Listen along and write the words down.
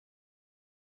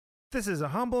This is a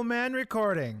humble man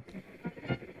recording.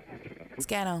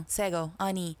 Scano, Sego,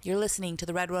 Ani, you're listening to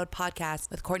the Red Road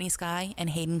Podcast with Courtney Sky and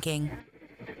Hayden King.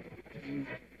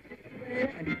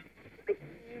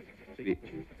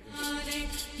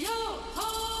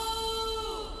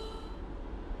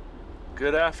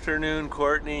 Good afternoon,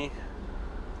 Courtney.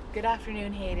 Good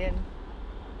afternoon, Hayden.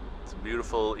 It's a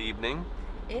beautiful evening.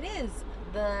 It is.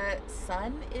 The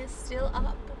sun is still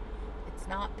up. It's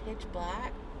not pitch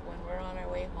black when we're on our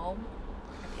way home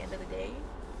at the end of the day.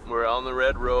 We're on the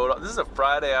Red Road. This is a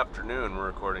Friday afternoon we're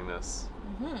recording this.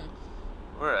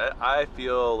 I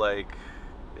feel like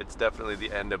it's definitely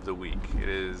the end of the week. It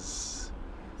is.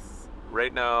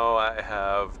 Right now I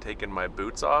have taken my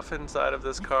boots off inside of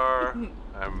this car.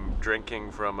 I'm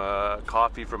drinking from a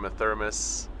coffee from a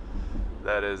thermos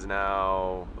that is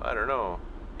now, I don't know,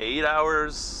 8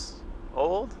 hours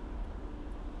old.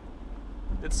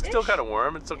 It's still kind of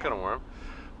warm.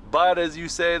 But as you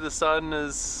say, the sun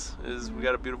is we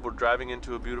got driving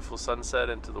into a beautiful sunset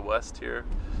into the west here.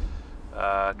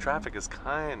 Traffic is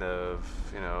kind of,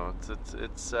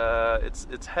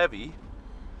 it's heavy.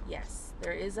 Yes,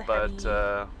 there is a heavy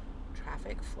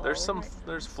traffic flow.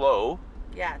 There's flow.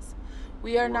 Yes.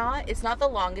 We are not, it's not the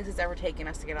longest it's ever taken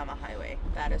us to get on the highway.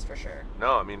 That is for sure.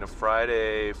 No, I mean, a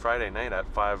Friday night at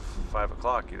 5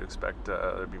 o'clock, you'd expect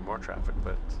there'd be more traffic,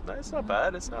 but it's not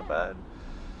bad. It's not bad.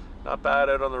 Not bad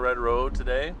out on the Red Road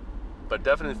today, but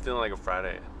definitely feeling like a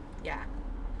Friday. Yeah.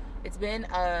 It's been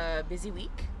a busy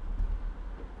week.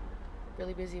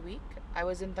 Really busy week. I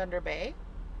was in Thunder Bay.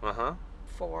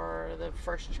 For the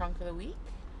first chunk of the week,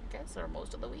 I guess, or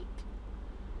most of the week.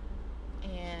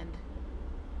 And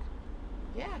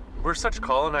yeah. We're such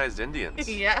colonized Indians.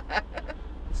 Yeah.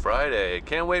 Friday.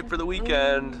 Can't wait for the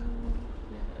weekend.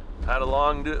 Had a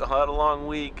long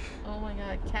week. Oh my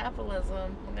God,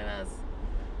 capitalism. Look at us.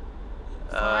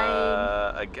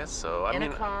 I guess so. In a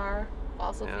car,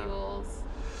 fossil fuels.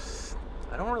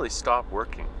 I don't really stop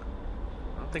working.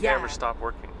 I don't think I ever stop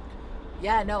working.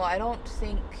 Yeah, no, I don't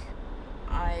think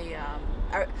I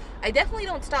definitely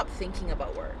don't stop thinking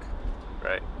about work.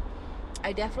 Right.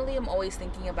 I definitely am always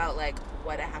thinking about, like,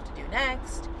 what I have to do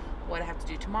next, what I have to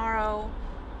do tomorrow.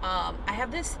 I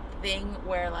have this thing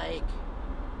where, like,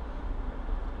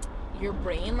 your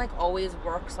brain, like, always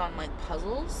works on, like,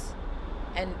 puzzles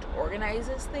and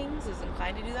organizes things, is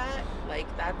inclined to do that. Like,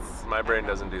 that's... My brain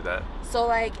doesn't do that. So,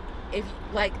 like, if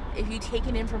you take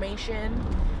in information,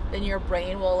 then your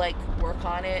brain will, like, work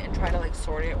on it and try to, like,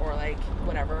 sort it or, like,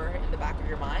 whatever in the back of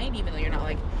your mind, even though you're not,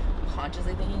 like,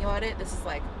 consciously thinking about it. This is,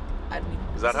 like...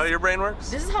 Is that how your brain works?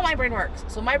 This is how my brain works.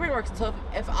 So my brain works. So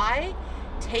if I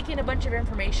take in a bunch of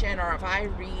information, or if I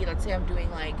read, let's say I'm doing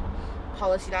like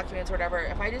policy documents or whatever,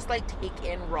 if I just like take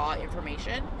in raw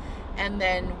information and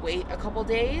then wait a couple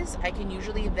days, I can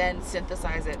usually then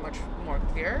synthesize it much more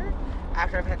clearer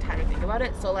after I've had time to think about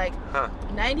it. So like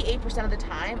 98% of the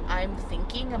time I'm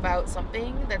thinking about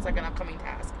something that's like an upcoming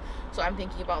task. So I'm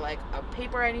thinking about like a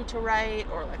paper I need to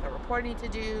write or like a report I need to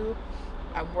do.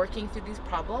 I'm working through these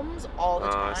problems all the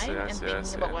time and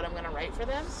thinking about what I'm going to write for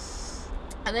them.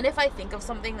 And then if I think of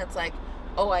something that's like,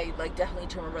 oh, I like definitely need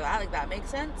to remember that, like that makes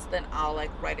sense, then I'll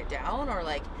like write it down or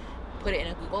like put it in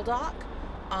a Google Doc.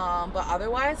 But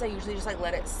otherwise I usually just like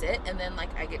let it sit, and then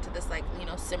like I get to this like,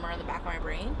 simmer in the back of my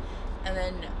brain. And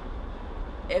then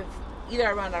if either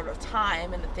I run out of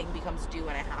time and the thing becomes due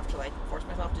and I have to like force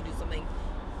myself to do something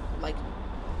like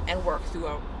and work through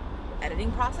a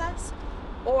editing process,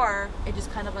 or it just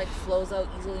kind of like flows out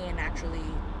easily and naturally,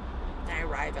 and I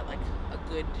arrive at like a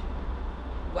good,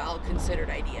 well-considered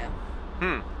idea.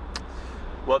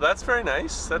 Well, that's very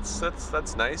nice.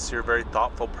 That's nice. You're a very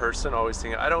thoughtful person. Always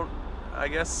thinking. I don't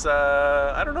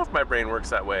know if my brain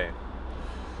works that way.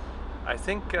 I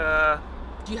think. Do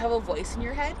you have a voice in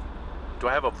your head? Do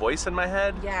I have a voice in my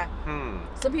head? Yeah.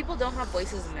 Some people don't have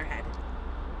voices in their head.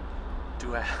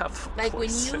 Do I have a like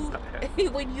voice in my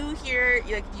head? when you hear,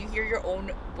 like, do you hear your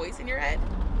own voice in your head?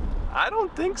 I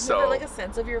don't think so. Is there like a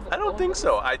sense of your voice? I don't think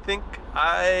so. I think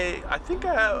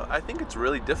it's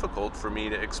really difficult for me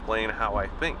to explain how I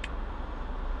think.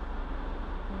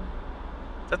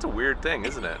 That's a weird thing,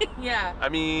 isn't it? Yeah. I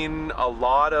mean, a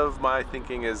lot of my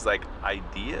thinking is like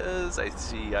ideas. I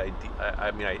see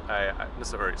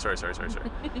sorry.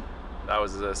 That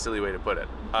was a silly way to put it.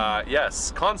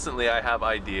 Yes, constantly I have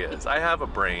ideas. I have a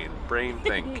brain. Brain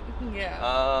think.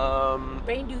 Yeah.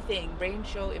 Brain do thing. Brain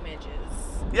show images.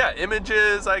 Yeah,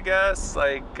 images, I guess.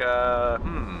 Like, Now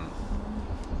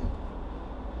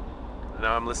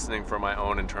I'm listening for my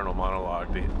own internal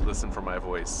monologue to listen for my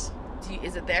voice.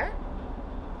 Is it there?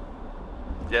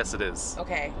 Yes, it is.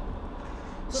 Okay.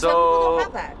 So some people don't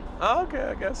have that. Oh, okay,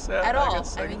 I guess. Yeah, At all.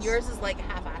 I mean, yours is like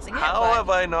half-assing it. How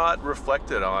have I not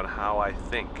reflected on how I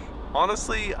think?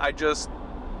 Honestly, I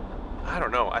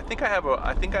don't know. I think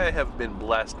I have been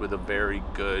blessed with a very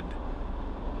good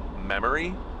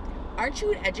memory. Aren't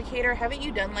you an educator? Haven't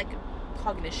you done like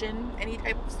cognition, any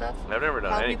type of stuff? I've never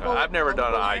done any. I've never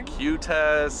done IQ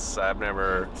tests. I've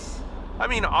never. I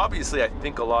mean, obviously, I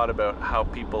think a lot about how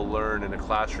people learn in a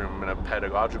classroom in a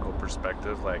pedagogical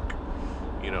perspective, like,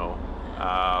 you know,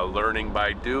 learning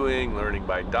by doing, learning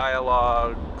by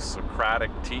dialogue,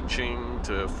 Socratic teaching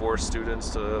to force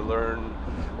students to learn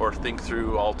or think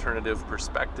through alternative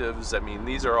perspectives. I mean,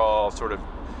 these are all sort of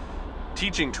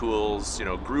teaching tools, you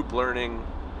know, group learning.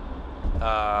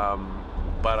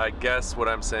 But I guess what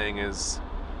I'm saying is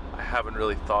I haven't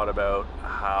really thought about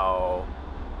how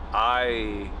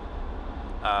I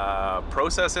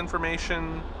process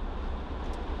information.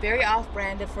 Very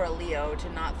off-brand for a Leo to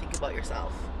not think about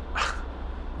yourself.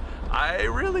 I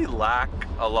really lack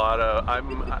a lot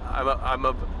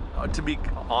of. To be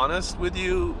honest with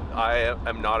you, I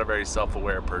am not a very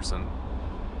self-aware person.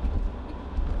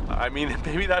 I mean,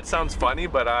 maybe that sounds funny,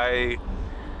 but I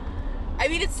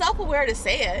mean, it's self-aware to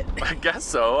say it. I guess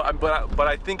so, but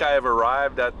I think I have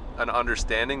arrived at an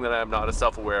understanding that I'm not a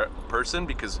self-aware person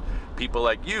because people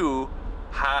like you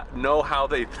know how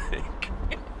they think.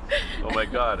 Oh my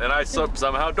God. And I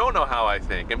somehow don't know how I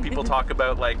think. And people talk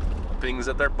about like things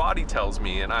that their body tells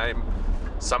me, and I'm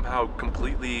somehow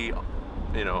completely,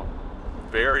 you know,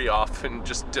 very often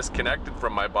just disconnected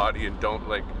from my body and don't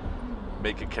like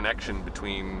make a connection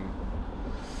between.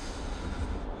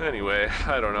 Anyway,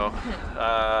 I don't know.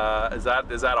 Is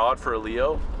that odd for a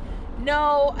Leo?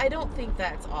 No, I don't think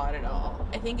that's odd at all.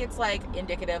 I think it's like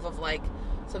indicative of like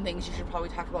some things you should probably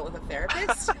talk about with a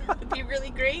therapist. It'd be really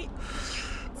great.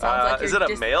 Sounds like is it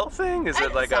a male thing? Is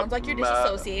it like sounds like you're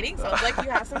disassociating. Sounds like you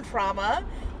have some trauma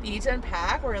you need to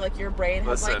unpack, or like your brain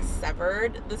has like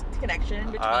severed this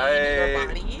connection between your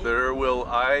body.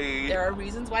 There are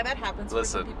reasons why that happens for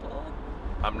some people.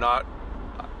 I'm not.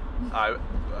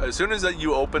 As soon as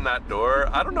you open that door,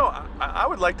 I don't know. I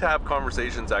would like to have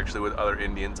conversations actually with other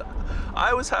Indians.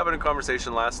 I was having a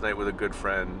conversation last night with a good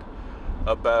friend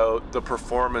about the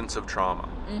performance of trauma.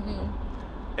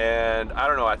 Mm-hmm. And I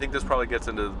don't know. I think this probably gets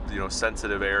into, you know,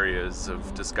 sensitive areas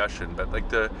of discussion. But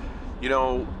like you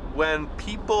know, when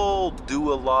people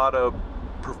do a lot of,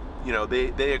 you know,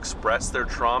 they express their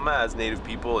trauma as Native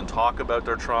people and talk about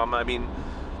their trauma. I mean,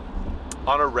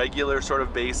 on a regular sort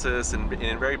of basis and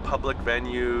in very public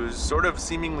venues, sort of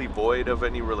seemingly void of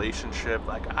any relationship.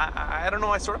 Like, I don't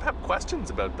know, I sort of have questions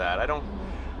about that. I don't,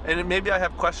 and maybe I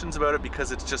have questions about it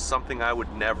because it's just something I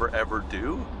would never ever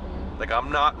do. Like,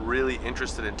 I'm not really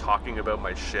interested in talking about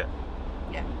my shit.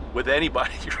 Yeah. With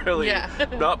anybody, really. Yeah.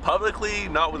 Not publicly,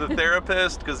 not with a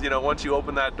therapist, because, you know, once you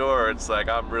open that door, it's like,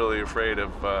 I'm really afraid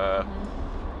of,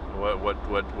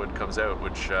 what comes out,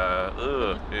 which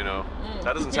you know,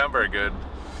 that doesn't sound very good.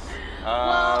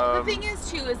 Well, the thing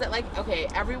is too is that like, okay,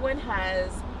 everyone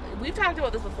has, we've talked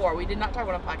about this before, we did not talk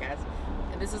about it on a podcast,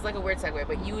 and this is like a weird segue,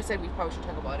 but you said we probably should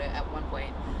talk about it at one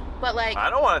point. But like, I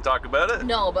don't want to talk about it.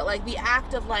 No, but like the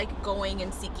act of like going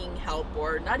and seeking help,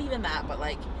 or not even that, but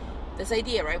like this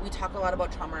idea, right? We talk a lot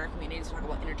about trauma in our communities, we talk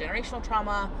about intergenerational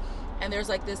trauma, and there's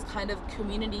like this kind of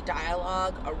community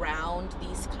dialogue around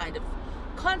these kind of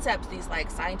concepts, these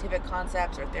like scientific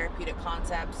concepts or therapeutic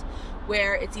concepts,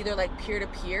 where it's either like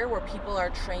peer-to-peer, where people are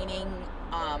training,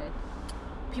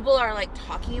 people are like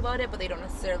talking about it, but they don't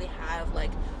necessarily have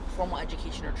like formal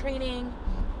education or training,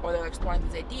 or they're exploring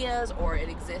these ideas, or it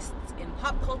exists in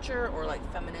pop culture or like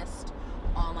feminist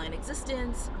online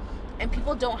existence, and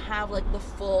people don't have like the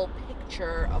full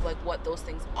picture of like what those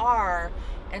things are,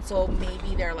 and so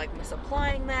maybe they're like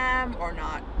misapplying them or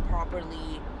not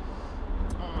properly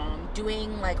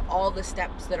doing like all the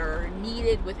steps that are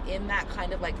needed within that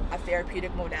kind of like a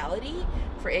therapeutic modality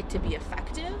for it to be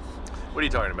effective. What are you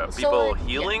talking about? So, People like,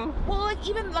 healing? Yeah. Well, like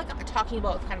even like talking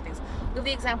about kind of things. We have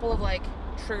the example of like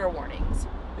trigger warnings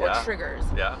or triggers.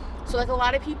 Yeah. So like a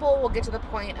lot of people will get to the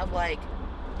point of like,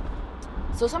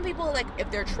 so some people like if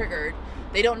they're triggered,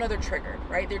 they don't know they're triggered,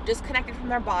 right? They're disconnected from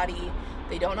their body.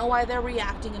 They don't know why they're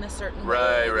reacting in a certain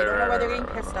way. They don't know why they're getting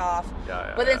pissed off.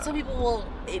 But then some people will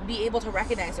be able to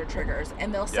recognize their triggers,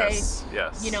 and they'll say,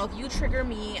 you know, if you trigger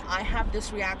me, I have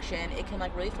this reaction. It can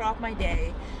like really throw off my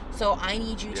day. So I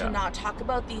need you to not talk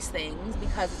about these things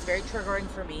because it's very triggering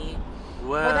for me.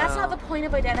 Well, that's not the point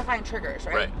of identifying triggers,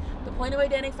 right? Right. The point of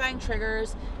identifying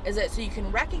triggers is that so you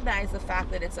can recognize the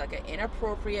fact that it's like an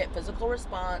inappropriate physical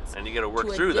response. And you got to work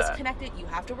to through that. Disconnect it. You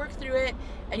have to work through it,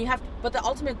 and you have to, but the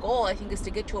ultimate goal, I think, is to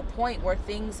get to a point where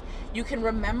you can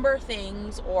remember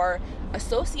things or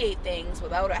associate things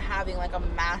without it having like a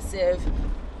massive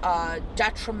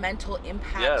detrimental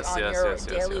impact on your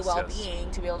daily well-being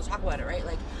to be able to talk about it, right?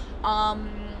 Like,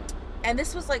 and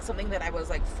this was like something that I was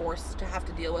like forced to have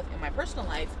to deal with in my personal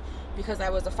life because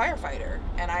I was a firefighter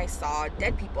and I saw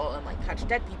dead people and like touched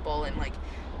dead people and like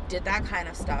did that kind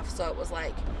of stuff. So it was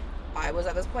like I was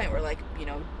at this point where like, you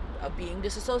know, being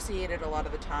disassociated a lot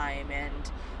of the time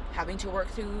and having to work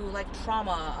through like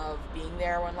trauma of being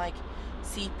there when like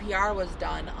CPR was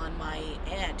done on my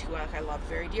aunt who like I love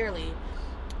very dearly.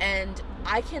 And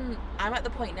I'm at the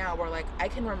point now where like I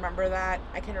can remember that,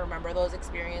 I can remember those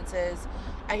experiences,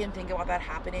 I can think about that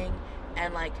happening,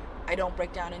 and like I don't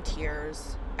break down in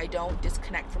tears, I don't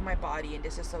disconnect from my body and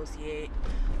disassociate.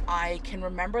 I can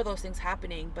remember those things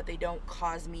happening, but they don't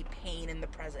cause me pain in the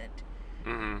present.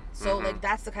 So like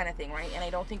that's the kind of thing, right? And I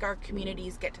don't think our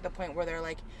communities get to the point where they're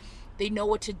like they know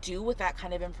what to do with that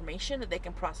kind of information, that they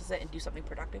can process it and do something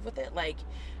productive with it, like,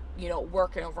 you know,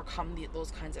 work and overcome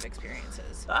those kinds of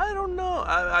experiences. I don't know.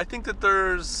 I think that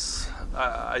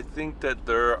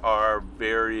there are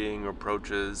varying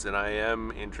approaches, and I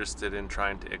am interested in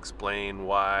trying to explain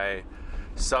why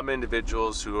some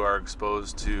individuals who are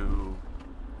exposed to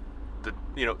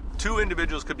two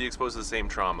individuals could be exposed to the same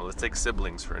trauma. Let's take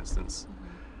siblings, for instance.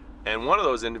 And one of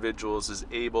those individuals is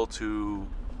able to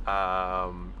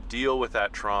deal with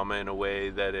that trauma in a way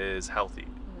that is healthy.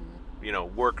 You know,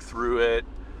 work through it,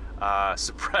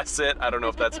 suppress it. I don't know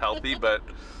if that's healthy, but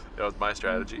that was my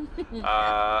strategy.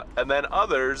 And then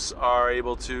others are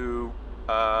able to,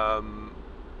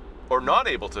 or not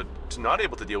able to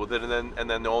deal with it, and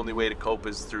then the only way to cope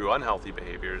is through unhealthy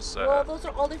behaviors. Well, those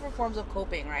are all different forms of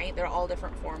coping, right? They're all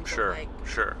different forms of like.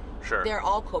 Sure. They're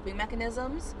all coping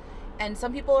mechanisms, and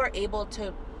some people are able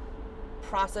to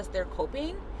process their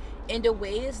coping into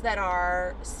ways that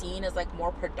are seen as like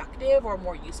more productive or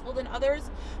more useful than others,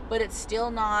 but it's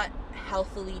still not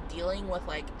healthily dealing with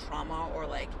like trauma or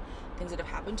like things that have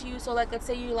happened to you. So like, let's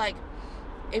say you like,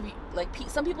 if you like,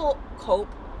 some people cope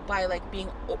by like being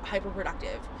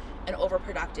hyperproductive and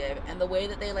overproductive, and the way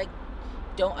that they like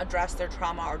don't address their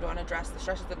trauma or don't address the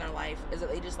stresses in their life is that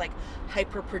they just like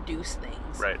hyperproduce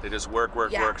things. Right. They just work so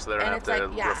they don't have to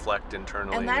reflect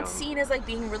internally. And that's seen as like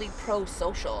being really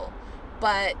pro-social,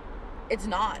 but it's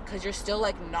not, because you're still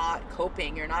like not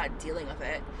coping, you're not dealing with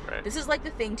it. Right. This is like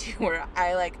the thing too where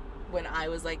I like, when I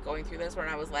was like going through this, when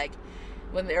I was like,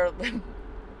 when they're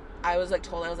I was like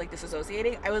told I was like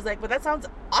disassociating, I was like, but that sounds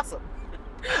awesome.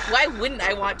 Why wouldn't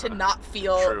I want to not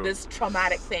feel this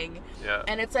traumatic thing? Yeah.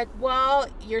 And it's like, well,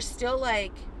 you're still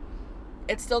like,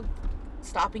 it's still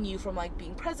stopping you from like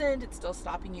being present, it's still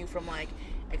stopping you from like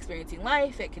experiencing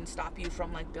life, it can stop you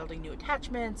from like building new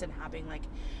attachments and having like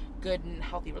good and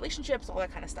healthy relationships, all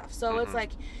that kind of stuff. So it's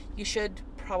like, you should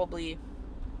probably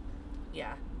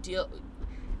deal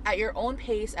at your own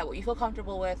pace, at what you feel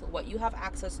comfortable with, what you have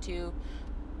access to,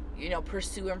 you know,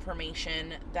 pursue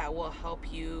information that will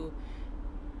help you.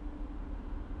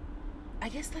 I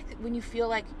guess like when you feel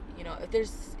like, you know,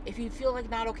 if you feel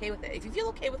like not okay with it, if you feel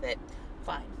okay with it,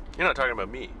 fine. You're not talking about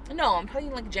me. No, I'm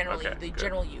talking like generally, good.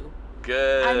 General you.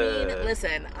 Good. I mean,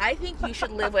 listen, I think you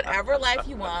should live whatever life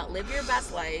you want, live your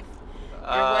best life. You're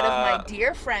one of my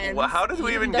dear friends. Well, how did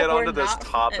we even get onto this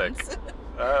topic?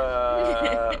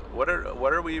 What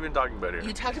are we even talking about here?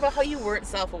 You talked about how you weren't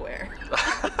self-aware.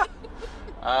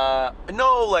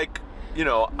 No, like, you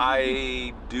know,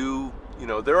 I do, you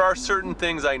know, there are certain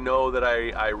things I know that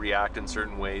I react in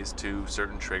certain ways to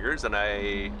certain triggers, and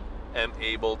I am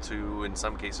able to, in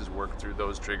some cases, work through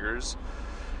those triggers.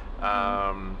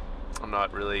 I'm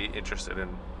not really interested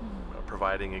in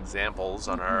providing examples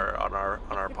on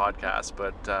our podcast,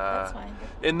 but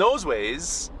in those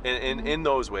ways, in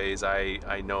those ways,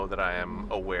 I know that I am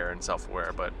aware and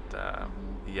self-aware. But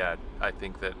yeah, I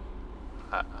think that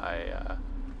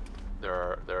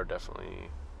there are definitely,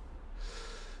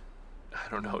 I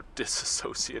don't know,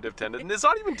 dissociative tendencies. It's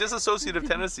not even dissociative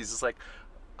tendencies. It's like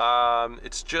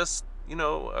it's just, you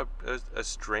know, a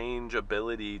strange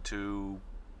ability to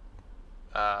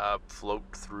float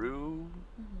through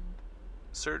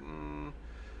certain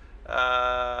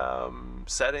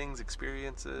settings,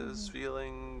 experiences,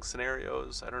 feelings,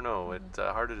 scenarios. I don't know. It's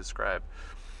hard to describe.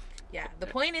 Yeah. The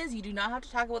point is, you do not have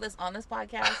to talk about this on this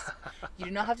podcast. You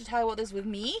do not have to talk about this with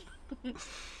me.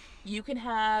 You can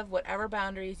have whatever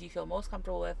boundaries you feel most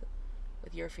comfortable with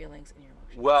your feelings and your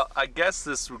emotions. Well, I guess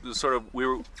this was sort of,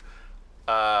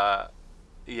 Yeah.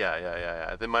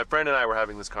 Then my friend and I were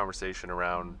having this conversation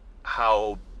around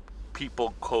how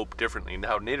people cope differently and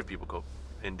how Native people cope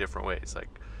in different ways. Like,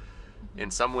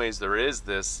 in some ways there is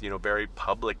this, very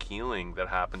public healing that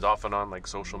happens often on like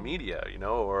social media,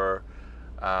 or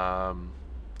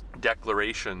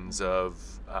declarations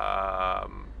of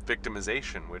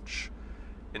victimization, which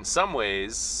in some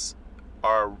ways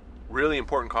are really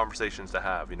important conversations to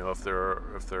have, if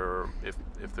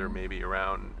they're maybe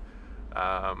around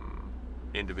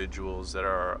individuals that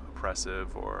are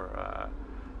oppressive or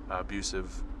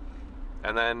abusive.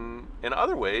 And then in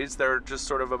other ways, they're just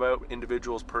sort of about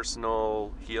individuals'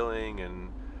 personal healing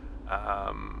and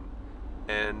I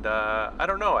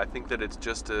don't know. I think that it's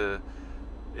just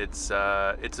it's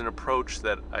an approach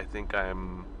that I think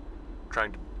I'm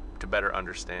trying to better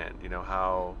understand.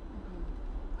 How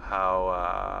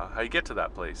you get to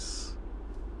that place.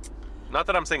 Not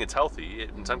that I'm saying it's healthy.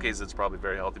 In some cases, it's probably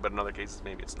very healthy, but in other cases,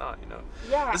 maybe it's not.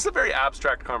 Yeah. This is a very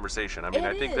abstract conversation. I mean,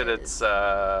 I think that it's.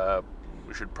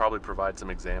 We should probably provide some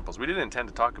examples. We didn't intend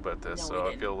to talk about this, so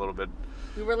I feel a little bit.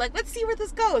 We were like, let's see where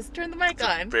this goes. Turn the mic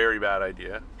on. A very bad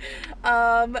idea.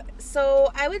 So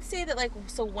I would say that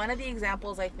one of the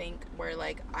examples I think where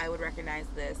I would recognize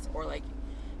this or make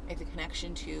the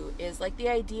connection to is the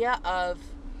idea of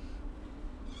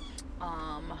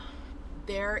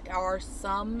there are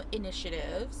some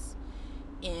initiatives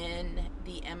in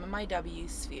the MMIW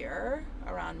sphere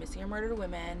around missing or murdered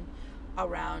women,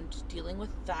 around dealing with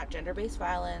that gender-based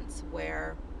violence,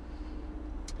 where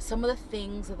some of the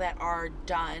things that are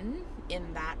done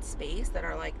in that space that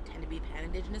are tend to be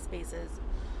pan-indigenous spaces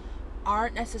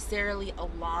aren't necessarily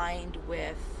aligned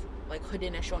with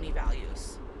Haudenosaunee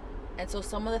values. And so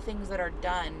some of the things that are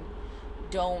done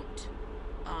don't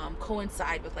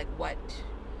coincide with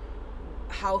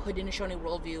how Haudenosaunee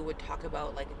worldview would talk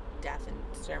about death and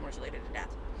ceremonies related to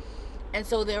death. And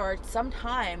so there are some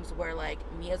times where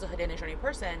me as a Haudenosaunee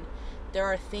person, there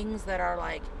are things that are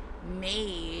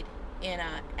made in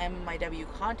a MIW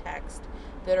context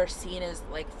that are seen as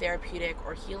therapeutic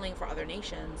or healing for other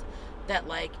nations that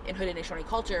in Haudenosaunee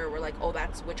culture we're oh,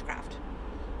 that's witchcraft,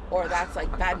 or that's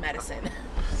bad medicine.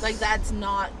 That's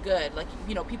not good.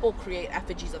 People create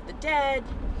effigies of the dead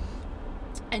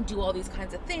and do all these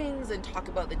kinds of things and talk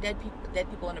about the dead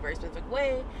people in a very specific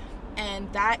way,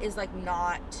 and that is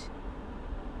not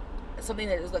something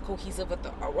that is cohesive with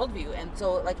our worldview. And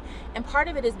so and part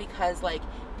of it is because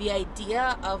the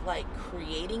idea of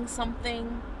creating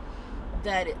something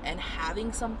that and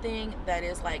having something that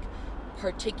is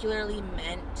particularly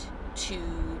meant to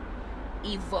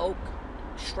evoke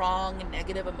strong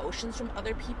negative emotions from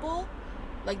other people,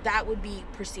 that would be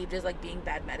perceived as being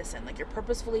bad medicine. You're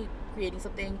purposefully creating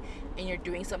something and you're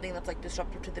doing something that's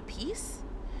disruptive to the peace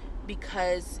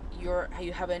because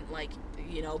you haven't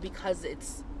because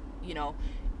it's a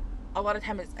lot of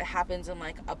times it happens in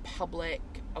a public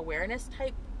awareness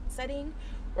type setting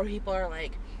where people are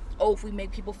oh, if we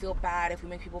make people feel bad, if we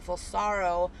make people feel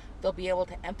sorrow, they'll be able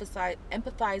to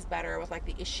empathize better with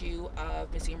the issue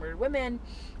of missing and murdered women.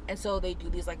 And so they do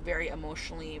these very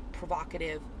emotionally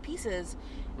provocative pieces.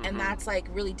 Mm-hmm. And that's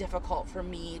really difficult for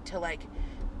me to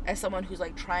as someone who's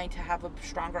trying to have a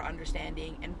stronger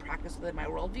understanding and practice within my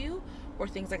worldview where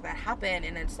things like that happen.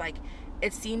 And it's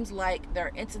it seems there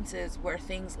are instances where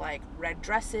things red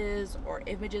dresses or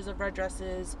images of red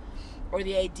dresses or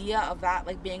the idea of that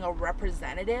being a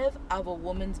representative of a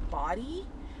woman's body,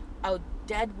 a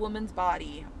dead woman's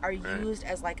body, are used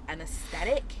as an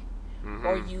aesthetic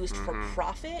or used for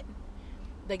profit.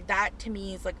 That to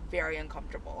me is very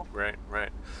uncomfortable. Right.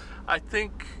 I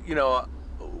think,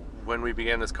 when we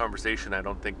began this conversation, I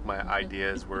don't think my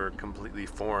ideas were completely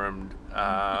formed.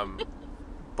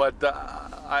 But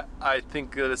I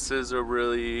think this is a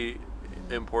really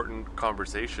important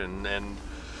conversation. And,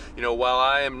 while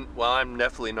I'm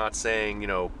definitely not saying,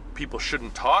 people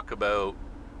shouldn't talk about,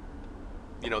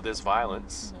 this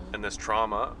violence and this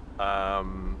trauma,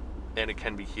 and it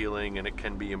can be healing and it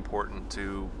can be important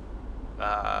to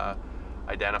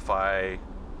identify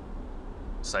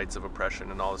sites of oppression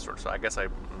and all this sort of stuff. I guess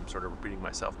I'm sort of repeating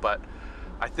myself, but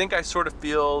I think I sort of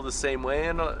feel the same way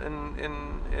in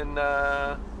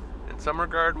some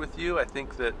regard with you. I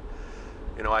think that,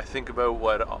 I think about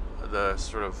what the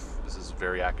sort of, this is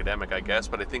very academic, I guess,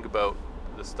 but I think about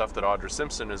the stuff that Audra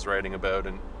Simpson is writing about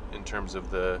in terms of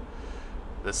the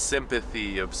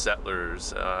sympathy of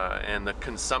settlers and the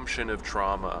consumption of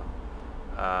trauma,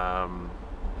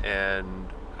 and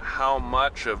how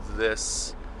much of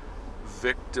this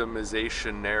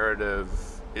victimization narrative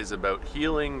is about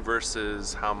healing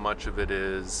versus how much of it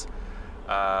is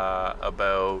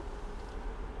about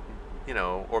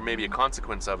or maybe a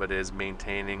consequence of it is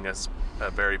maintaining a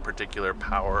very particular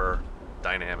power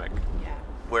dynamic,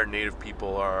 where Native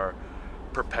people are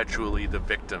perpetually the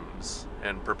victims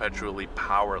and perpetually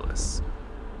powerless.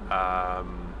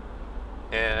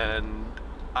 And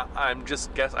I guess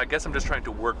I'm just trying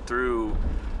to work through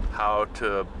how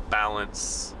to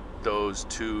balance those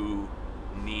two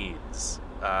needs.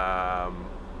 The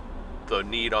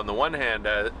need on the one hand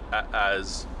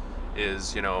as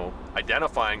is,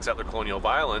 identifying settler colonial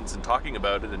violence and talking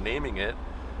about it and naming it,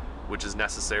 which is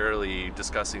necessarily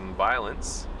discussing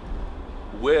violence,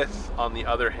 with, on the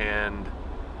other hand,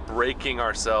 breaking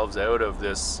ourselves out of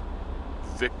this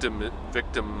victim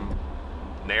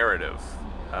narrative.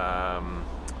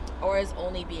 Or as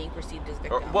only being perceived as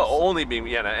victims. Only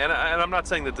being, and I'm not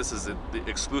saying that this is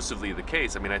exclusively the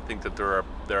case. I mean, I think that there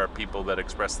are people that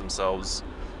express themselves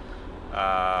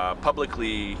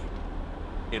publicly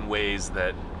in ways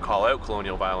that call out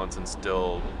colonial violence and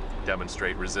still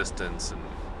demonstrate resistance, and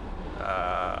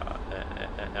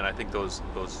I think those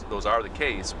are the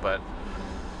case. But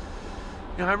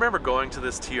I remember going to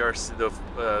this TRC.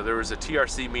 There was a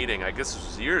TRC meeting. I guess it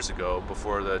was years ago,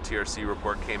 before the TRC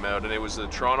report came out, and it was a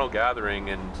Toronto gathering,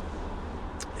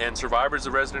 and survivors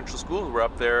of residential schools were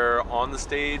up there on the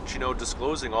stage,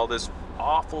 disclosing all this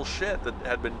awful shit that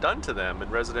had been done to them in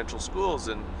residential schools,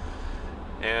 and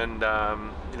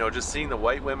just seeing the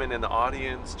white women in the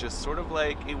audience, just sort of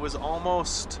like, it was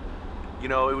almost, it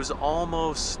was on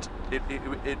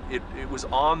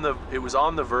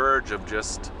the verge of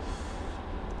just.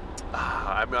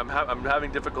 I'm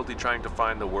having difficulty trying to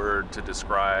find the word to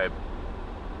describe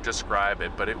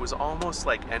it, but it was almost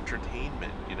like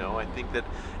entertainment. I think that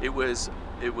it was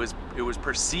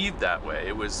perceived that way.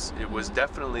 It was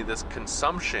definitely this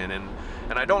consumption, and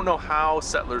I don't know how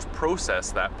settlers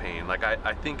process that pain. Like,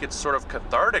 I think it's sort of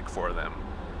cathartic for them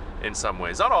in some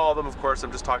ways. Not all of them, of course.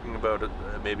 I'm just talking about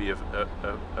maybe a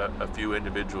few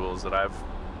individuals that I've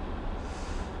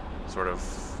sort of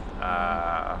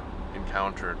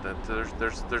encountered, that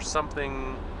there's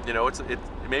something,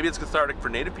 maybe it's cathartic for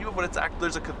Native people, but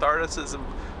there's a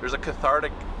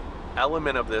cathartic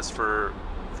element of this for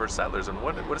settlers. And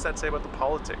what does that say about the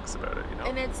politics about it?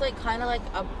 And it's like kind of like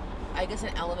I guess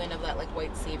an element of that like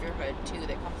white saviorhood too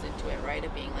that comes into it, right?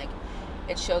 Of being like,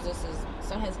 it shows us as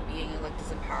sometimes being like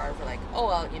disempowered for like, oh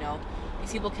well,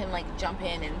 these people can like jump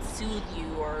in and soothe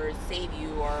you or save you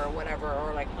or whatever,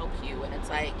 or like help you, and it's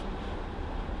like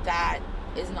that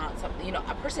is not something,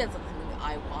 personally that's something that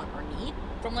I want or need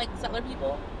from like settler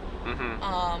people. Mm-hmm.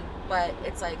 But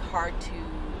it's like hard to,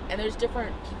 and there's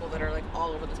different people that are like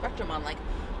all over the spectrum on like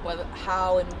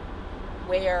how and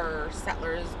where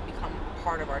settlers become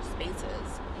part of our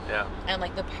spaces. Yeah. And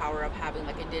like the power of having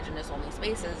like indigenous only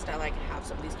spaces to like have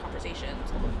some of these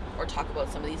conversations or talk about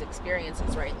some of these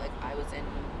experiences, right? Like I was in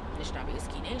Anishinaabe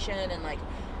Ski Nation and like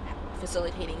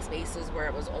facilitating spaces where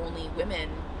it was only women.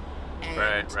 And,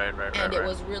 right. And it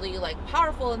was really like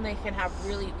powerful, and we can have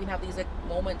these like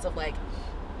moments of like,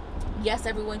 yes,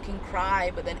 everyone can cry,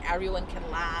 but then everyone can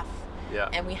laugh. Yeah.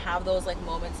 And we have those like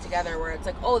moments together where it's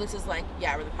like, oh, this is like,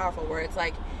 yeah, really powerful. Where it's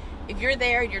like, if you're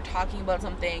there and you're talking about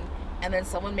something, and then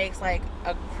someone makes like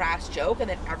a crass joke, and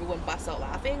then everyone busts out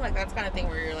laughing, like that's kind of thing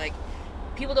where you're like,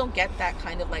 people don't get that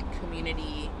kind of like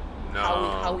community. No.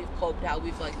 How we've coped, how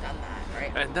we've like done that,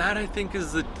 right? And that I think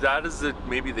is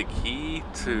maybe the key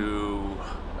to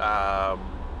our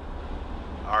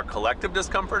collective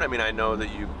discomfort. I mean, I know that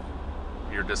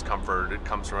your discomfort, it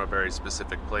comes from a very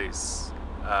specific place.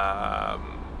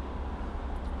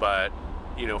 But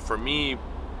for me,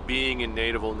 being in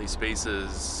Native only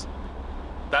spaces,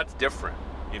 that's different.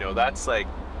 That's like,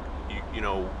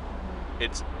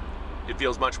 it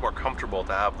feels much more comfortable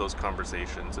to have those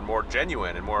conversations and more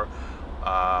genuine and more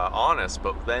honest.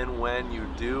 But then when you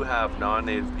do have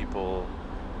non-Native people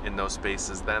in those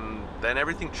spaces, then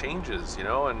everything changes,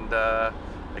 and I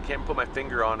can't put my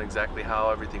finger on exactly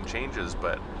how everything changes,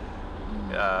 but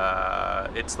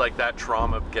it's like that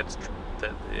trauma gets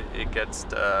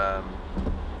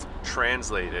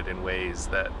translated in ways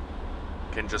that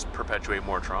can just perpetuate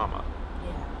more trauma.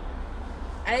 Yeah.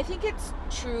 And I think it's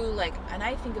true, like, and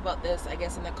I think about this, I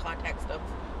guess, in the context of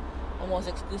almost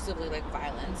exclusively, like,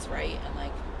 violence, right? And,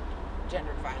 like,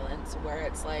 gendered violence, where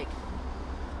it's, like,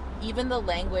 even the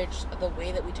language, the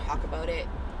way that we talk about it,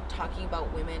 talking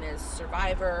about women as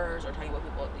survivors, or talking about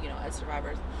people, as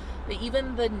survivors, but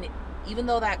even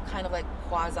though that kind of, like,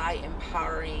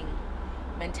 quasi-empowering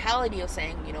mentality of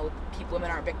saying, women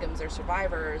aren't victims, they're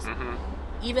survivors, mm-hmm.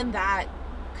 even that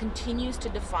continues to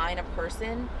define a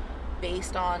person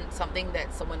based on something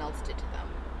that someone else did to them.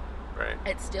 Right.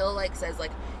 It still like says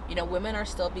like, you know, women are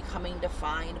still becoming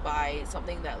defined by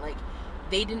something that like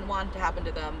they didn't want to happen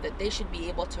to them, that they should be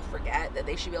able to forget, that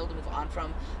they should be able to move on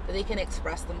from, that they can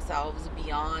express themselves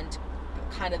beyond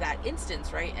kind of that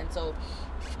instance, right? And so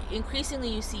increasingly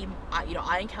you see, you know,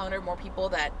 I encounter more people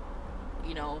that,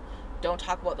 you know, don't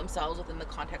talk about themselves within the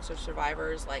context of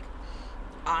survivors. Like,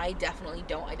 I definitely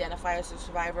don't identify as a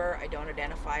survivor. I don't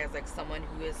identify as like someone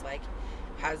who is like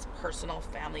has personal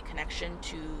family connection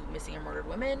to missing or murdered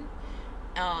women.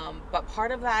 But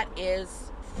part of that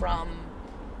is from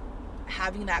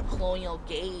having that colonial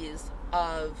gaze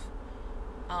of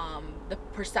the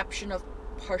perception of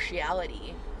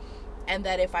partiality, and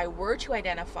that if I were to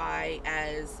identify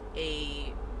as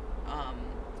a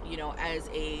you know, as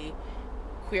a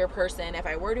queer person, if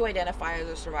I were to identify as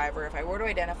a survivor, if I were to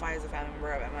identify as a family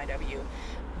member of MIW,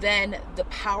 then the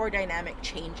power dynamic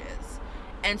changes.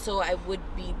 And so I would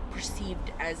be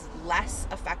perceived as less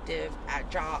effective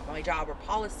at my job or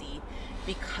policy,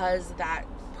 because that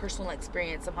personal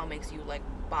experience somehow makes you like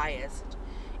biased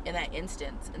in that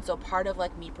instance. And so part of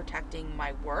like me protecting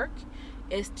my work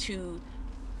is to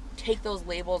take those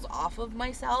labels off of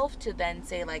myself, to then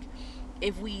say like,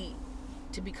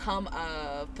 to become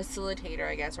a facilitator,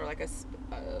 I guess, or like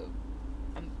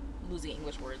I'm losing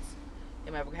English words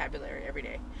in my vocabulary every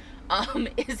day,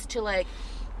 is to like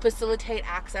facilitate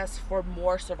access for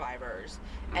more survivors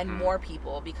and more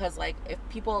people. Because like, if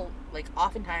people like,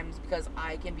 oftentimes because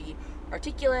I can be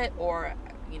articulate or,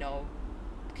 you know,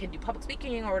 can do public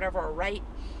speaking or whatever, or write,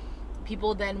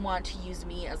 people then want to use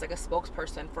me as like a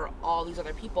spokesperson for all these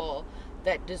other people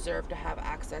that deserve to have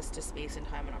access to space and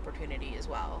time and opportunity as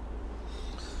well.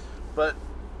 But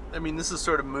I mean, this is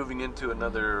sort of moving into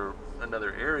another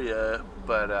area,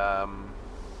 but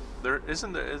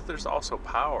there's also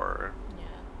power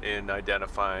in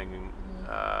identifying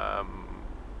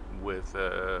with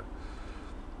a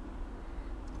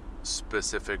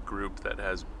specific group that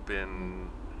has been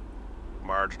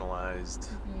marginalized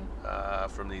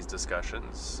from these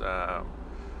discussions,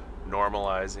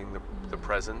 normalizing the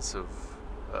presence of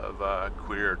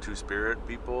queer or two-spirit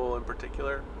people in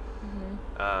particular.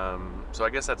 So I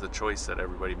guess that's a choice that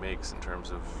everybody makes in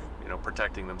terms of, you know,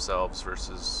 protecting themselves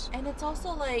versus... And it's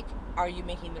also like, are you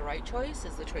making the right choice?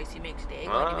 Is the choice you make today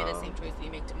going to be the same choice that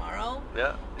you make tomorrow?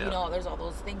 Yeah. You know, there's all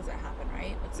those things that happen,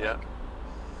 right? It's like...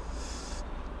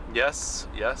 Yes.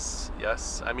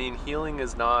 I mean, healing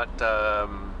is not... I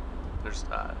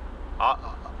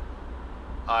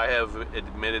have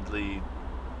admittedly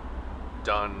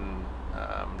done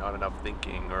not enough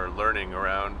thinking or learning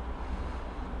around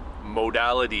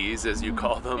modalities, as you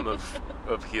call them, of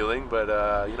healing, but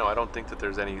you know, I don't think that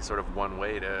there's any sort of one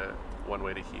way to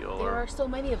heal. There are so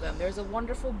many of them. There's a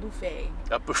wonderful buffet.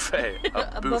 A buffet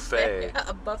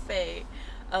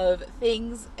of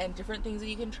things and different things that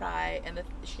you can try. And the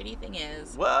shitty thing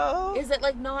is that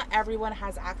like not everyone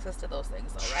has access to those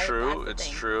things, though, right? True, it's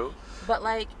true. But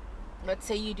like, let's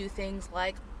say you do things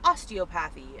like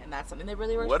osteopathy, and that's something that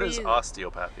really works for you. What is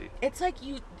osteopathy? It's like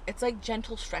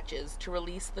gentle stretches to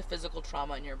release the physical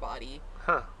trauma in your body.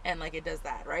 And like, it does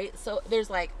that, right? So there's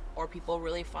like, or people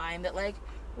really find that like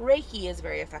Reiki is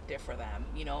very effective for them,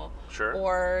 you know? Sure.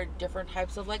 Or different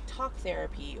types of like talk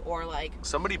therapy, or like...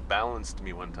 Somebody balanced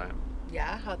me one time.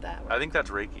 Yeah? How'd that work? I think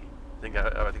that's Reiki. I think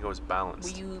I was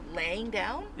balanced. Were you laying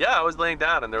down? Yeah, I was laying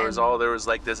down, and there was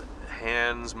like this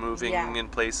hands moving in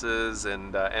places,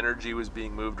 and energy was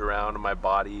being moved around in my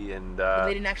body, and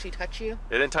they didn't actually touch you?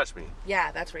 They didn't touch me.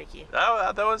 Yeah, that's Reiki.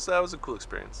 That was a cool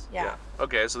experience. Yeah.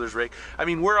 Okay, so there's Reiki. I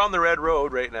mean, we're on the red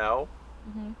road right now.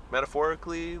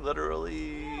 Metaphorically,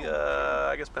 literally,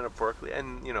 I guess metaphorically,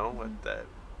 and you know,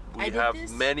 we have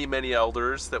many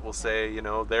elders that will say, you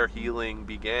know, their healing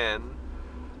began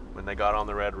when they got on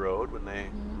the red road, when they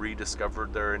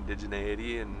rediscovered their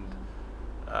indigeneity and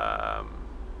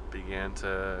began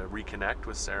to reconnect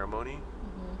with ceremony.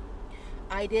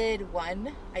 I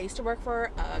used to work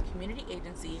for a community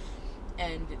agency,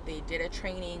 and they did a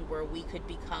training where we could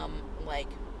become like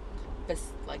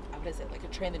what is it, like a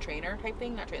train the trainer type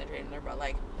thing? Not train the trainer, but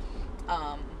like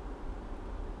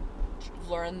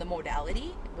learn the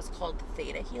modality. It was called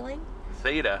theta healing.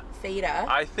 Theta.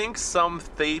 I think some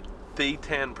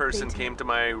Thetan person came to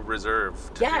my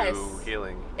reserve to do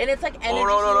healing. And it's like energy healing.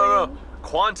 No.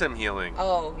 Quantum healing.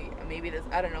 Oh, maybe this.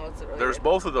 I don't know. There's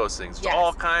both of those things. There's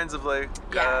all kinds of like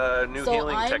new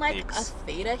healing techniques. So I'm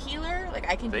like a theta healer. Like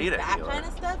I can do that kind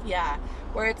of stuff. Yeah.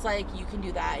 Where it's like you can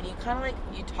do that, and you kind of like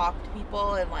you talk to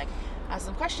people and like ask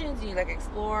some questions, and you like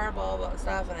explore blah blah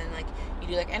stuff, and then like you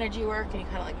do like energy work, and you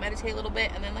kind of like meditate a little bit,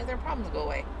 and then like their problems go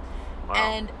away. Wow.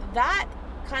 And that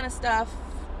kind of stuff.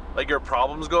 Like your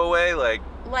problems go away, like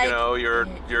Like, your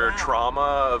yeah.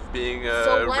 trauma of being a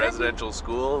So residential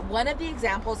school. One of the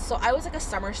examples, so I was like a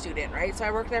summer student, right? So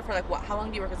I worked there for like, how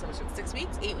long do you work as a summer student? 6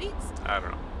 weeks? 8 weeks? I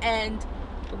don't know. And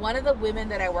one of the women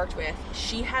that I worked with,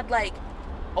 she had like,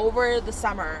 over the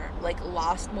summer, like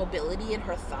lost mobility in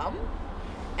her thumb.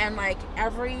 And like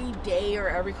every day or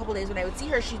every couple days when I would see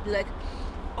her, she'd be like,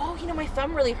 oh, my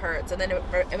thumb really hurts. And then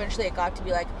eventually it got to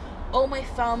be like, oh, my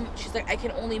thumb, she's like, I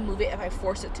can only move it if I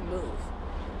force it to move.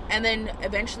 And then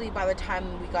eventually by the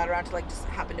time we got around to like, just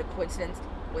happened to coincidence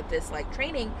with this like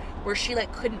training where she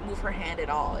like couldn't move her hand at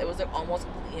all. It was like almost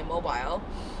completely immobile.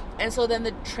 And so then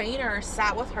the trainer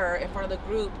sat with her in front of the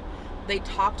group. They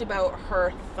talked about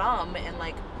her thumb and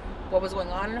like what was going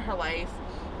on in her life.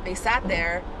 They sat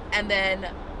there, and then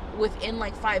within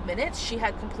like 5 minutes, she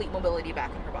had complete mobility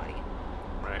back in her body.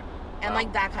 Right. And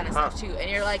like that kind of stuff too. And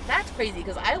you're like, that's crazy,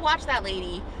 because I watched that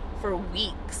lady for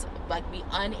weeks like be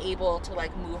unable to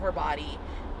like move her body,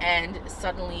 and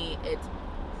suddenly it's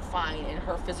fine and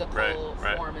her physical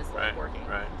form is like working.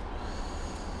 Right.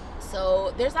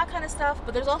 So there's that kind of stuff,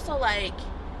 but there's also like,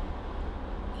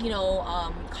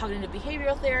 cognitive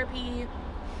behavioral therapy,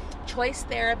 choice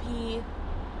therapy,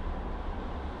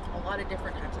 a lot of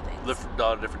different types of things. A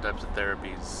lot of different types of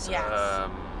therapies. Yes.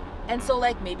 And so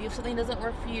like maybe if something doesn't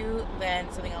work for you,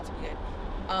 then something else will be good.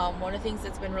 One of the things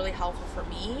that's been really helpful for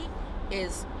me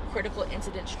is critical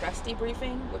incident stress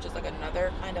debriefing, which is like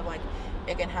another kind of like,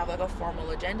 it can have like a formal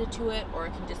agenda to it, or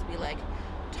it can just be like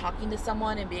talking to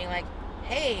someone and being like,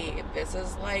 hey, this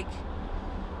is like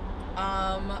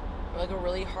a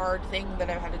really hard thing that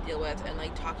I've had to deal with, and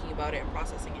like talking about it and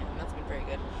processing it, and that's been very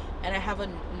good. And I have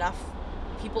enough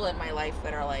people in my life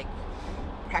that are like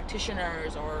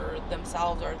practitioners or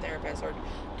themselves or therapists or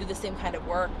do the same kind of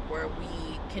work where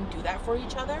we can do that for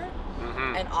each other,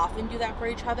 and often do that for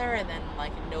each other, and then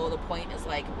like the point is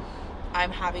like,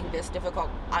 I'm having this difficult,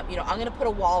 I'm going to put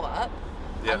a wall up.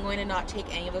 Yeah. I'm going to not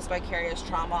take any of this vicarious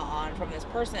trauma on from this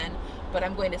person, but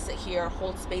I'm going to sit here,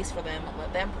 hold space for them,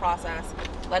 let them process,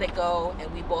 let it go,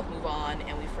 and we both move on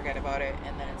and we forget about it,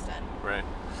 and then it's done. Right.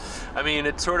 I mean,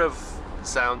 it sort of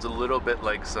sounds a little bit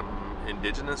like some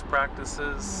indigenous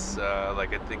practices.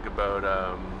 Like I think about,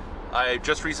 I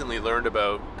just recently learned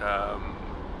about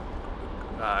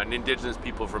an indigenous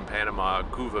people from Panama,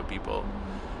 Cuva people.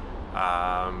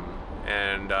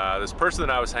 And this person that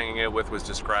I was hanging out with was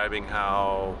describing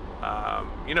how,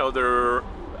 there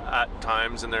at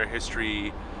times in their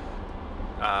history,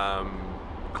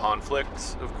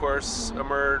 conflict, of course,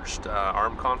 emerged,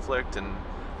 armed conflict, and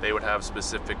they would have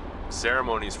specific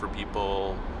ceremonies for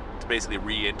people to basically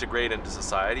reintegrate into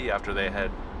society after they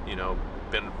had,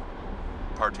 been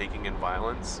partaking in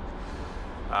violence.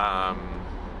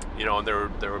 And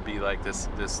there would be like this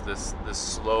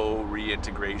slow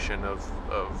reintegration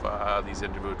of these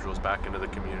individuals back into the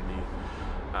community,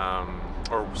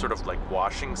 or sort of like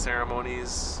washing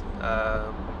ceremonies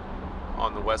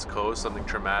on the West Coast. Something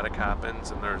traumatic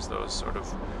happens, and there's those sort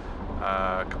of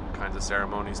kinds of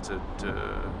ceremonies to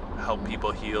help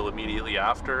people heal immediately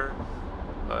after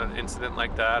an incident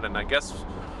like that. And I guess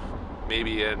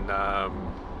maybe in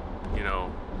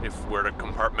if we're to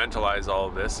compartmentalize all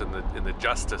of this in the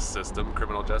justice system,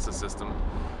 criminal justice system,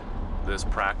 this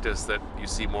practice that you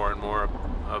see more and more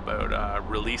about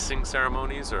releasing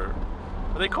ceremonies, or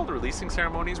are they called releasing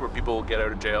ceremonies, where people will get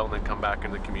out of jail and then come back in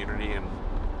the community, and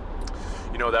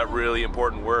that really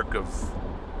important work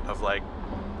of like,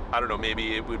 I don't know,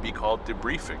 maybe it would be called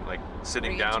debriefing, like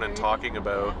sitting down and talking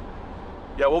about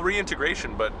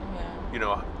reintegration, but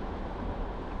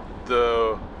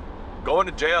the going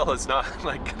to jail is not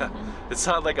like it's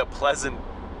not like a pleasant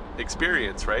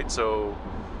experience, right? So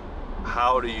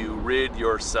how do you rid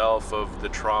yourself of the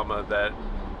trauma that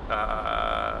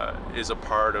is a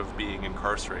part of being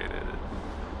incarcerated,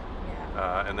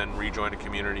 and then rejoin a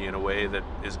community in a way that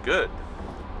is good?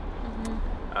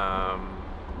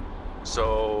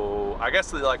 So I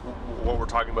guess like what we're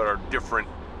talking about are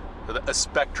a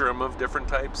spectrum of different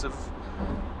types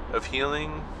of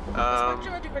healing. A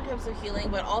spectrum of different types of healing,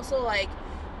 but also like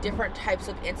different types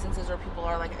of instances where people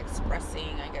are like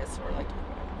expressing, I guess, or like,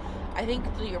 I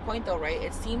think to your point though, right,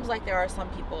 it seems like there are some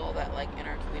people that like in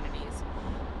our communities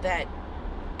that,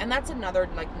 and that's another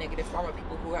like negative form of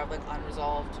people who have like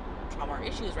unresolved trauma or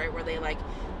issues, right, where they like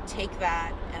take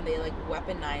that and they like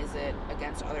weaponize it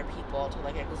against other people to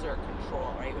like exert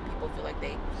control, right? When people feel like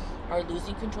they are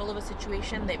losing control of a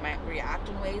situation, they might react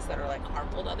in ways that are like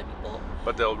harmful to other people.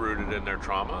 But they'll root it in their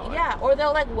trauma. Like... or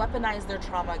they'll like weaponize their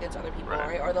trauma against other people,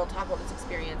 right? Or they'll talk about this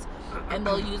experience and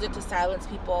they'll use it to silence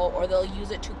people, or they'll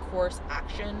use it to coerce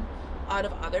action out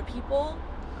of other people.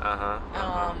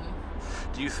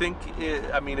 Do you think?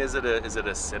 Is it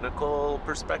a cynical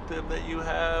perspective that you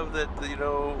have that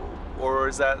or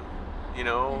is that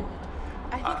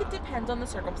I think it depends on the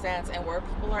circumstance and where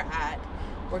people are at,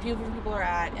 where different people are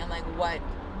at, and like what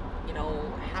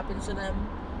happens to them.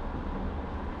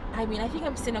 I think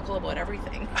I'm cynical about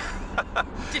everything.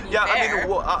 To be Yeah, fair.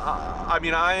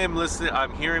 I am listening.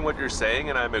 I'm hearing what you're saying,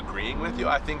 and I'm agreeing with you.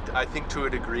 I think to a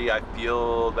degree, I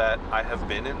feel that I have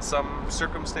been in some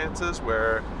circumstances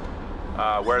where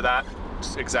that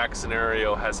exact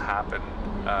scenario has happened.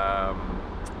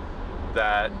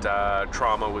 That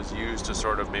trauma was used to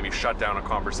sort of maybe shut down a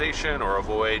conversation or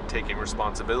avoid taking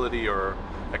responsibility or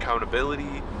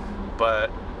accountability. But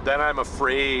then I'm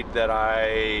afraid that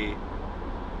I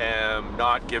am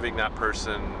not giving that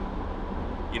person,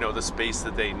 the space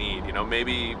that they need.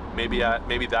 Maybe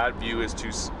that view is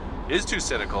too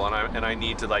cynical, and I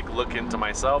need to like look into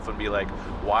myself and be like,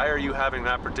 why are you having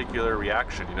that particular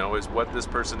reaction? Is what this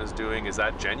person is doing, is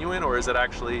that genuine, or is it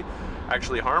actually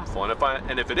harmful?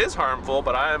 And if it is harmful,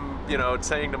 but I'm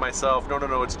saying to myself,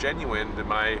 no, it's genuine,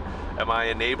 am I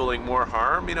enabling more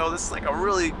harm? This is like a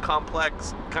really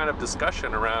complex kind of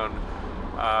discussion around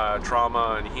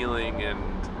trauma and healing, and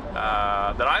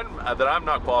that I'm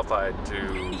not qualified to.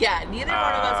 Yeah, neither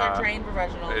one of us are trained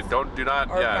professionals. Do not.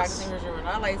 Or Yes. practicing, we're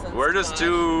not licensed. We're just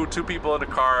two people in a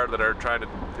car that are trying to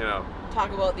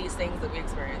talk about these things that we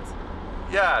experience.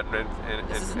 Yeah, and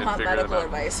This is and not figure medical them out.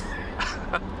 advice.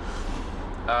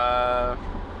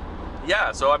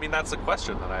 Yeah, so that's a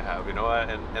question that I have,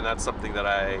 and that's something that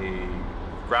I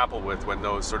grapple with when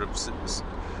those sort of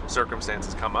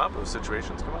circumstances come up, those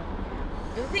situations come up.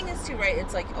 The thing is too, right?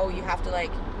 It's like, you have to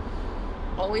like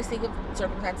always think of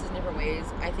circumstances in different ways.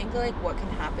 I think like what can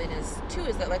happen is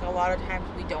that like a lot of times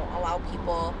we don't allow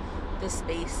people the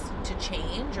space to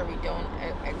change, or we don't,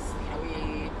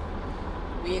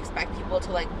 we expect people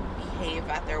to like behave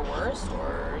at their worst,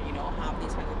 or have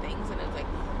these kinds of things, and it's like,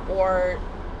 or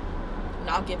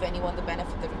not give anyone the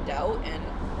benefit of the doubt. And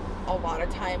a lot of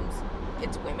times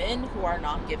it's women who are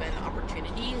not given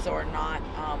opportunities, or not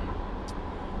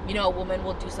a woman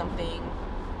will do something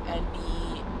and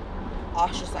be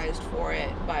ostracized for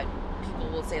it, but people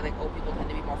will say like, people tend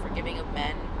to be more forgiving of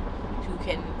men who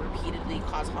can repeatedly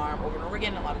cause harm over and over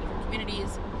again in a lot of different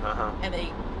communities. And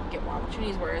they get more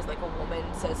opportunities, whereas like a woman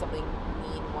says something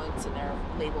mean once and they're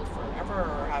labeled forever,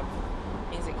 or have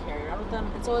things that carry around with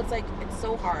them. And so it's like, it's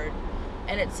so hard,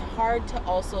 and it's hard to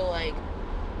also like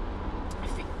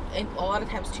and a lot of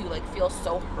times too, like feel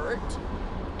so hurt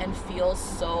and feel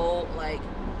so like,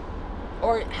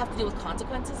 or have to deal with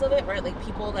consequences of it, right? Like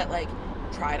people that like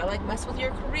try to like mess with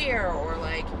your career, or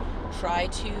like try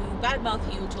to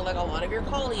badmouth you to like a lot of your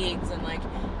colleagues, and like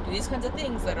do these kinds of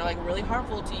things that are like really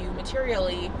harmful to you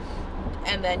materially,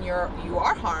 and then you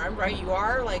are harmed, right? You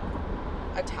are like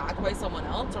attacked by someone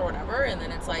else or whatever, and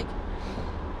then it's like,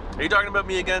 are you talking about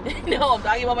me again? No, I'm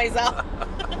talking about myself.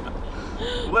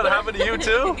 What happened to you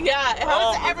too? Yeah, it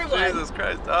happens to everyone. Jesus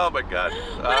Christ! Oh my God!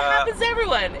 But it happens to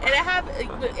everyone,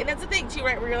 and that's the thing too,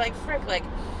 right? Where you're like, frick, like,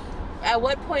 at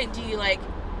what point do you like?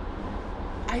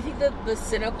 I think that the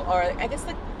cynical, or I guess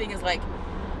the thing is like,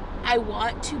 I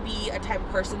want to be a type of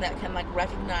person that can like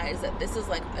recognize that this is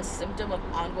like a symptom of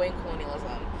ongoing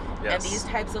colonialism, and these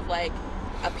types of like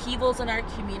upheavals in our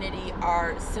community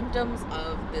are symptoms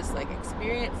of this like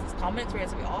experience, this common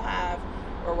experience that we all have,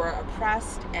 where we're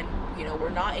oppressed, and we're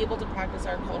not able to practice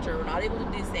our culture, we're not able to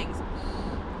do these things,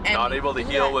 and not able to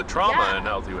heal with trauma in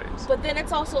healthy ways. But then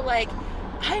it's also like,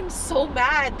 I'm so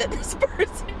mad that this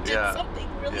person did something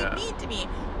really mean to me,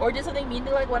 or did something mean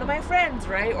to like one of my friends,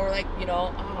 right? Or like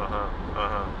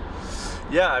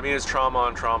Yeah, it's trauma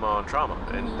on trauma on trauma,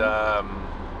 and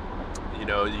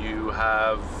you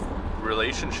have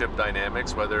relationship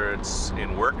dynamics, whether it's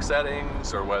in work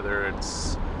settings or whether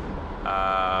it's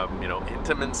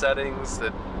intimate settings,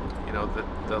 that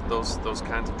those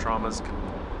kinds of traumas can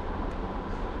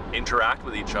interact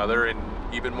with each other in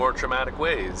even more traumatic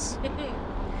ways.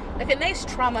 Like a nice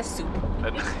trauma soup.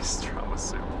 A nice trauma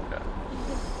soup. Yeah.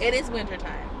 It is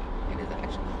wintertime. It is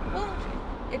actually. Well,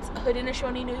 it's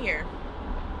Haudenosaunee New Year.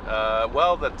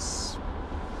 Well, that's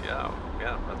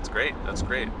that's great. That's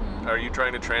great. Mm-hmm. Are you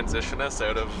trying to transition us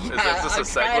out of? Yeah, is this a I'm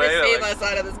segue? trying to save us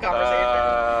out of this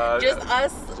conversation. Just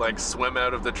us. Like swim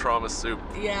out of the trauma soup.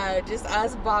 Yeah, just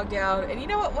us bogged down. And you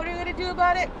know what? What are we gonna do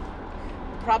about it?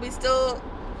 Probably still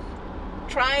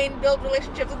try and build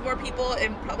relationships with more people,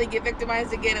 and probably get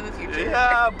victimized again in the future.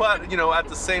 Yeah, but at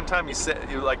the same time, we say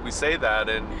that,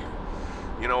 and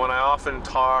when I often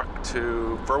talk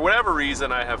to, for whatever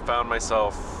reason, I have found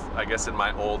myself, I guess, in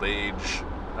my old age,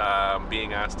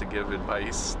 being asked to give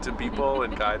advice to people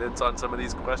and guidance on some of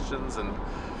these questions. And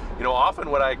often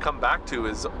what I come back to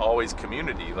is always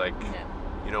community. Like,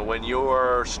 when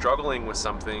you're struggling with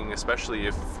something, especially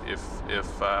if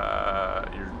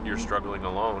you're struggling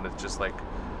alone, it's just like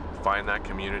find that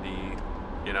community,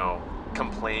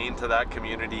 complain to that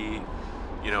community,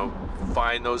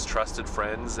 find those trusted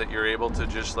friends that you're able to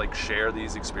just like share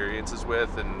these experiences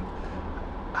with, and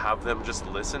have them just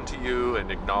listen to you and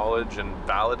acknowledge and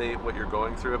validate what you're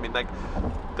going through. I mean, like,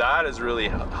 that is really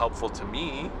helpful to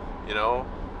me,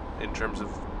 in terms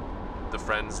of the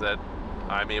friends that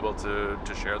I'm able to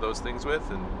share those things with.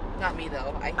 And not me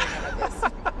though. I hear none of this.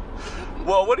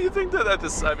 Well, what do you think that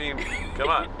this? I mean, come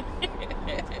on.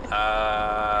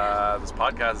 This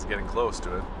podcast is getting close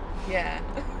to it. Yeah.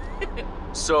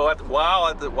 So while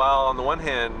on the one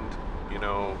hand,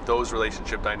 those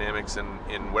relationship dynamics in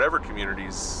whatever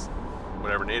communities,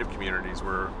 whatever Native communities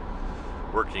we're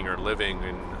working or living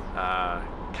in,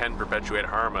 can perpetuate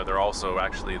harm, they're also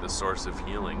actually the source of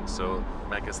healing. So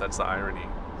I guess that's the irony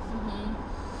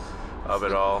of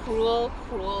it all. Cruel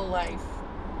life.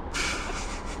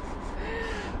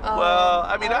 Well,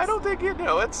 I mean, I don't think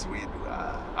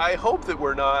I hope that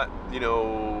we're not.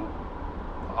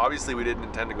 Obviously, we didn't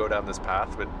intend to go down this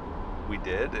path, but we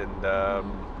did, and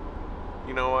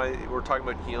we're talking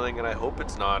about healing, and I hope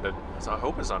it's not a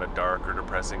dark or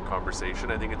depressing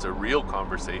conversation. I think it's a real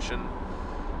conversation,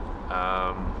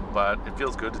 but it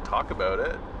feels good to talk about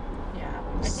it. Yeah,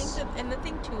 I think that, and the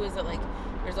thing too is that like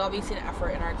there's obviously an effort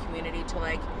in our community to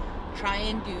like try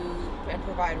and do and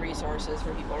provide resources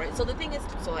for people, right? So the thing is,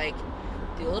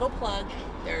 do a little plug.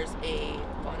 There's a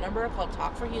phone number called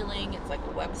Talk for Healing. It's like a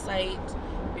website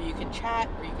where you can chat,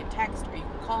 or you can text, or you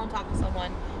can call and talk to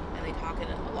someone, and they talk in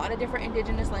a lot of different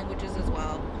Indigenous languages as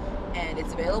well. And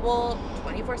it's available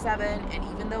 24/7. And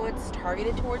even though it's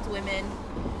targeted towards women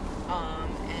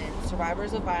and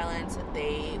survivors of violence,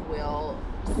 they will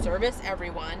service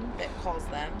everyone that calls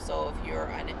them. So if you're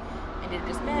an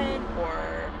Indigenous man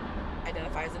or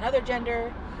identify as another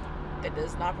gender, that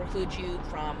does not preclude you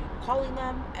from calling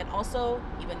them. And also,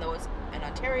 even though it's an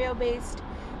Ontario based,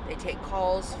 they take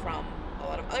calls from a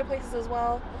lot of other places as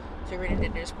well. So if you're an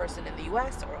Indigenous person in the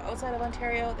US or outside of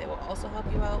Ontario, they will also help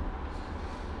you out.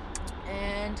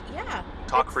 And yeah,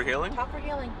 Talk for Healing.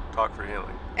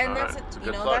 And that's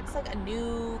that's like a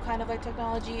new kind of like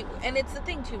technology. And it's the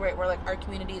thing too, right, where like our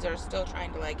communities are still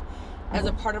trying to like, as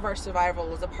a part of our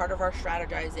survival, as a part of our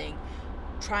strategizing,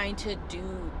 trying to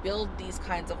build these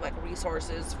kinds of like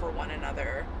resources for one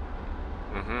another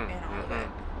and all of it.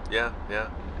 Yeah.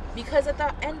 Because at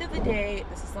the end of the day,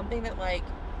 this is something that like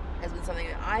has been something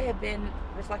that I have been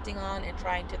reflecting on and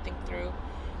trying to think through,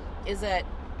 is that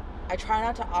I try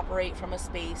not to operate from a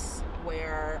space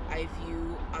where I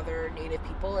view other Native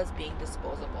people as being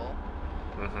disposable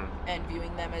and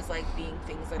viewing them as like being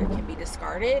things that can be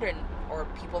discarded or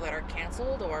people that are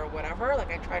canceled or whatever.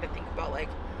 Like I try to think about like,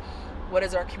 what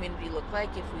does our community look like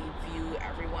if we view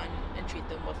everyone and treat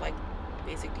them with like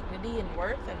basic dignity and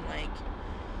worth? And like,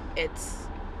 it's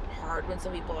hard when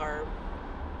some people are,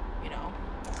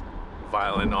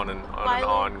 violent on an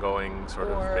ongoing sort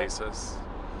of basis.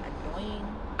 Annoying.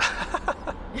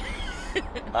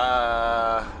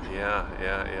 Yeah.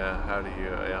 How do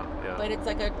you? Yeah. But it's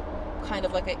like a kind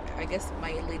of like I guess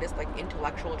my latest like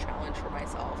intellectual challenge for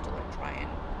myself to like try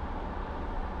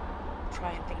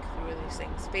and think through these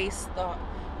things, face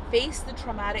the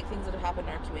traumatic things that have happened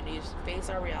in our communities, face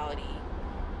our reality.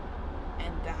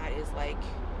 And that is like,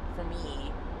 for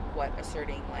me, what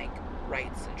asserting like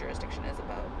rights and jurisdiction is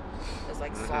about, is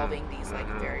like solving these like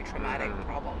very traumatic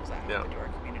problems that happen to our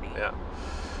community.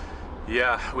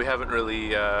 Yeah, we haven't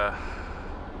really I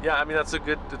mean, it's a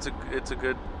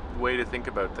good way to think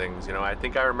about things. I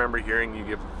think I remember hearing you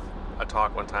give a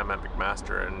talk one time at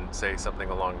McMaster and say something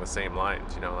along the same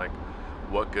lines, like,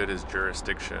 what good is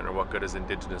jurisdiction, or what good is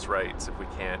Indigenous rights if we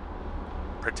can't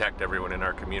protect everyone in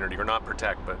our community, or not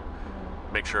protect, but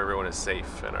make sure everyone is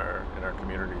safe in our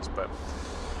communities. But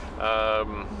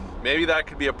maybe that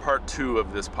could be a part 2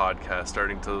 of this podcast,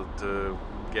 starting to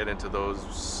get into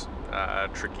those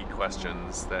tricky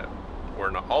questions that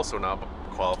we're also not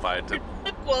qualified to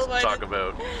talk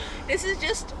about. This is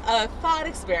just a thought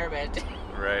experiment.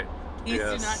 Right. Please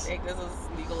do not take this as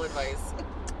legal advice.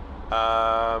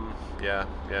 Yeah.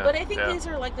 But I think these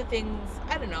are like the things,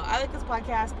 I don't know, I like this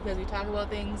podcast because we talk about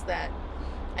things that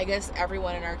I guess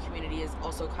everyone in our community is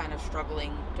also kind of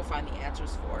struggling to find the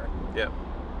answers for. Yeah.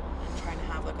 And trying to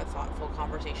have like a thoughtful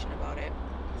conversation about it.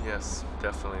 Yes,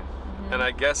 definitely. And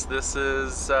I guess this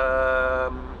is... We're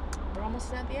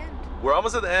almost at the end. We're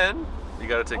almost at the end. You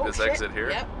got to take this exit here.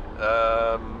 Yep.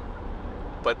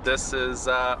 but this is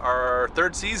our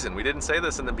third season. We didn't say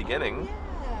this in the beginning.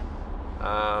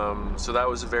 Yeah. So that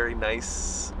was a very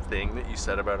nice thing that you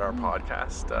said about our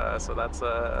podcast. So that's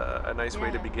a nice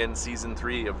way to begin season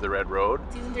 3 of The Red Road.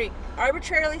 Season 3.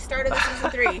 Arbitrarily started with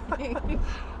season 3.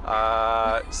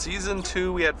 Season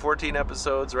 2, we had 14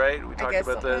 episodes, right? We talked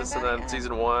about this. Like and then that,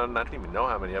 season 1, I don't even know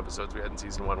how many episodes we had in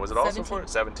season 1. Was it also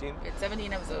 17? It's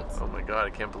 17 episodes. Oh my god, I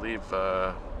can't believe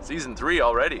season 3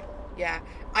 already. Yeah.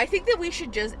 I think that we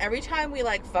should just, every time we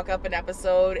like fuck up an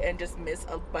episode and just miss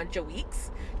a bunch of weeks,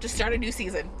 just start a new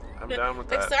season. I'm down with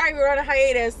Like, that. sorry, we were on a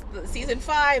hiatus. Season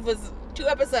 5 was 2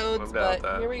 episodes, I'm down but with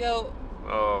that. here we go.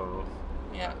 Oh.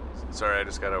 Yeah. Sorry, I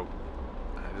just got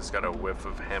a whiff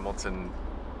of Hamilton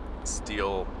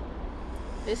steel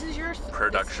This is your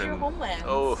production. This is your homeland.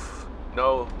 Oh,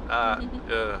 no.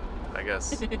 I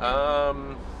guess.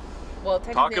 Well,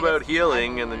 Talk about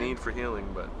healing and the need for healing,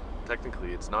 but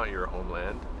technically it's not your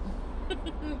homeland.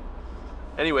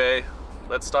 Anyway,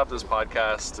 let's stop this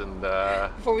podcast and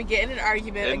before we get in an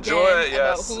argument enjoy, again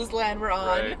yes. about whose land we're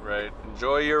on. Right.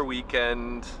 Enjoy your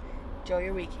weekend. Enjoy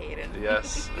your week, Hayden.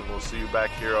 Yes, and we'll see you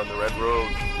back here on the Red Road.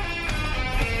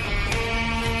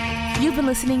 You've been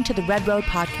listening to the Red Road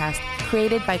Podcast,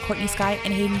 created by Courtney Sky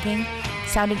and Hayden King,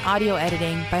 sound and audio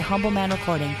editing by Humble Man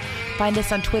Recording. Find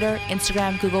us on Twitter,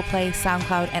 Instagram, Google Play,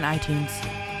 SoundCloud, and iTunes.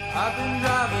 I've been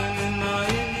driving in my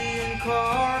Indian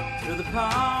car to the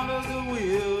pound of the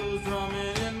wheels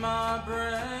drumming in my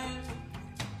brain.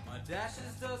 My dash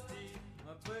is dusty,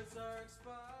 my plates are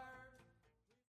expired.